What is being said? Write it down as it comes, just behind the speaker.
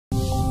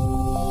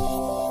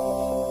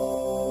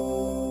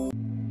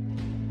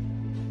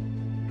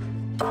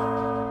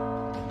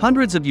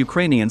Hundreds of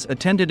Ukrainians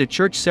attended a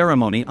church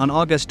ceremony on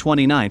August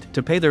 29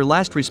 to pay their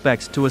last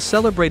respects to a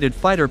celebrated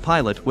fighter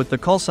pilot with the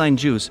callsign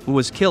Jews who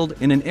was killed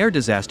in an air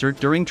disaster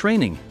during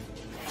training.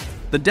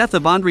 The death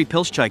of Andriy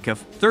Pilshchykov,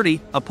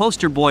 30, a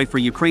poster boy for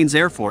Ukraine's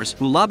Air Force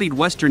who lobbied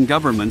Western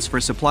governments for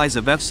supplies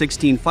of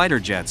F-16 fighter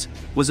jets,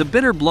 was a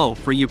bitter blow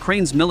for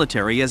Ukraine's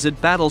military as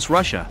it battles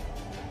Russia.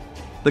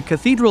 The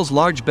cathedral's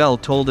large bell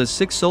tolled as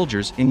 6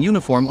 soldiers in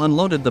uniform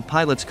unloaded the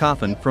pilot's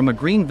coffin from a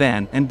green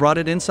van and brought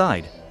it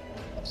inside.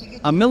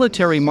 A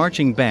military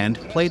marching band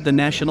played the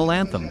national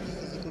anthem.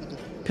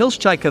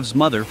 Pilshchykov's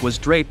mother was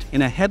draped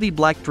in a heavy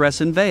black dress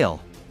and veil.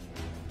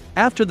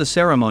 After the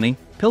ceremony,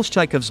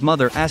 Pilshchykov's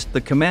mother asked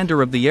the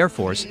commander of the Air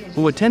Force,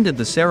 who attended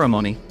the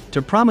ceremony,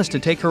 to promise to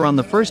take her on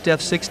the first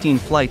F-16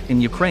 flight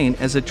in Ukraine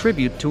as a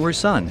tribute to her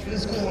son.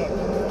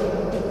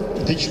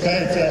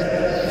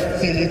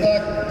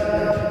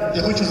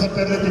 Я хочу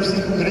запевнити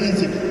всіх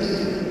українців,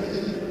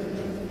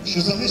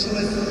 що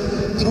залишилось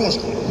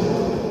трошки.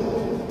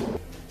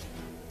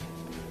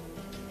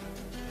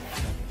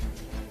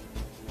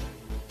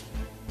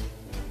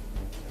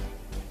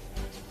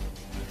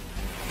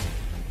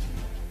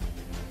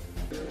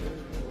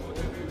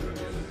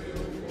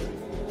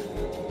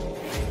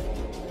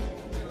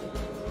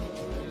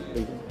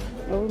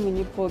 А ви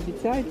мені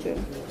пообіцяйте,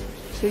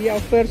 що я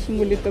в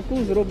першому літаку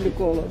зроблю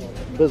коло.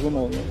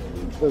 Безумовно.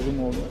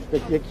 Безумовно.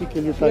 Як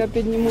тільки літак... Я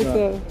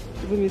піднімуся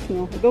замість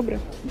нього. Добре?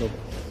 Добре.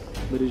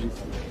 Бережіть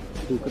себе.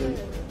 До України.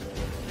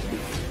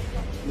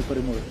 До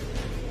перемоги.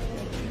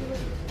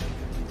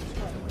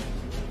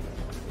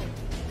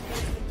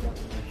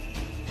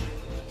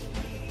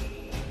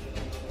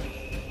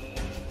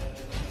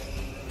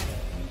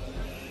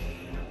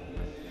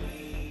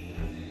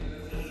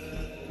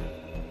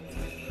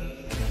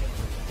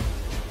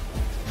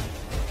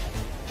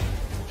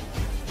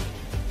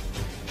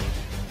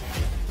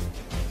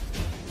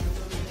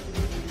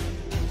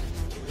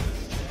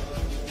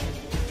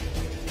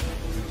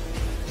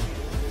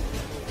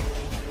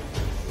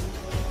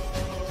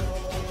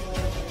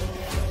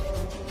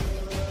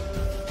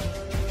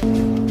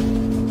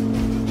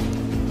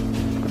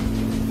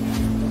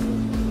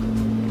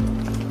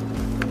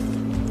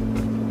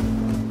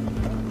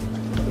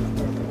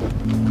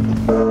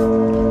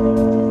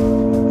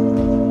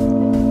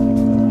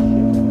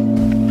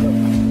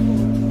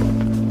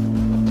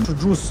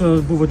 Джус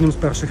був одним з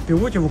перших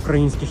пілотів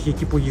українських,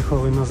 які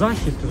поїхали на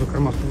захід,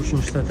 зокрема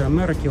Сполучені Штати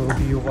Америки,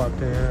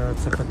 лобіювати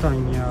це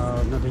питання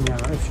надання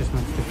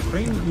F-16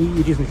 Україні і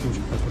різних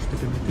інших також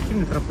типів літаків,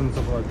 не треба не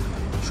забувати.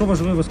 Що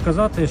важливо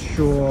сказати,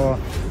 що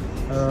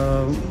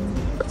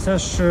це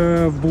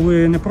ж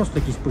були не просто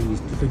якісь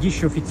поїздки. Тоді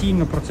ще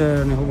офіційно про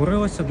це не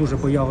говорилося, дуже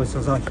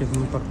боялися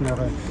західні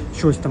партнери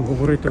щось там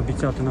говорити,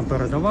 обіцяти нам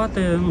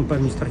передавати,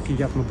 певні страхи,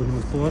 як ми будемо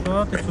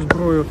експлуатувати цю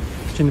зброю,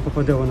 чи не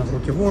попаде вона в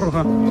руки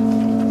ворога.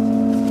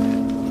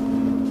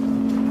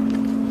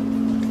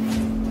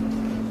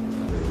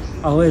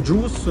 Але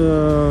Джус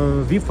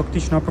вів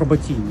фактично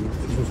апробаційні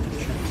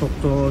зустрічі.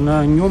 Тобто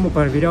на ньому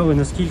перевіряли,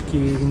 наскільки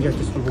він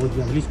якісно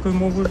володіє англійською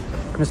мовою,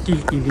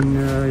 наскільки він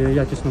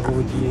якісно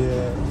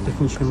володіє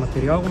технічним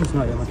матеріалом,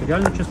 знає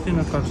матеріальну частину,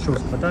 що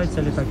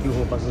складається літак, його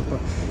базові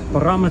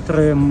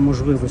параметри,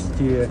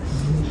 можливості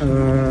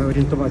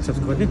орієнтуватися в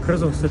складних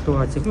кризових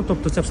ситуаціях.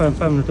 Тобто це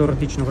певна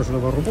теоретично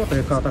важлива робота,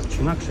 яка так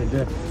чи інакше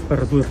йде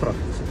передує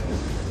практиці.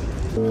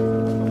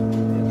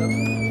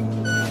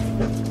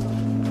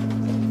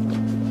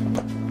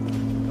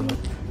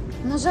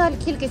 На жаль,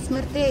 кількість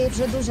смертей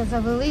вже дуже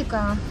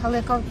завелика,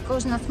 але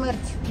кожна смерть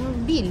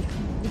 – біль,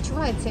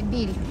 відчувається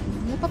біль,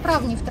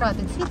 непоправні втрати.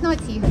 Цвіт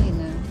нації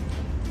гине.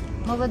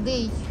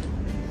 Молодий,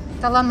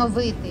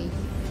 талановитий,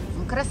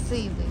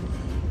 красивий,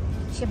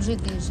 ще б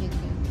жити і жити.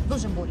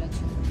 Дуже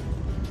боляче.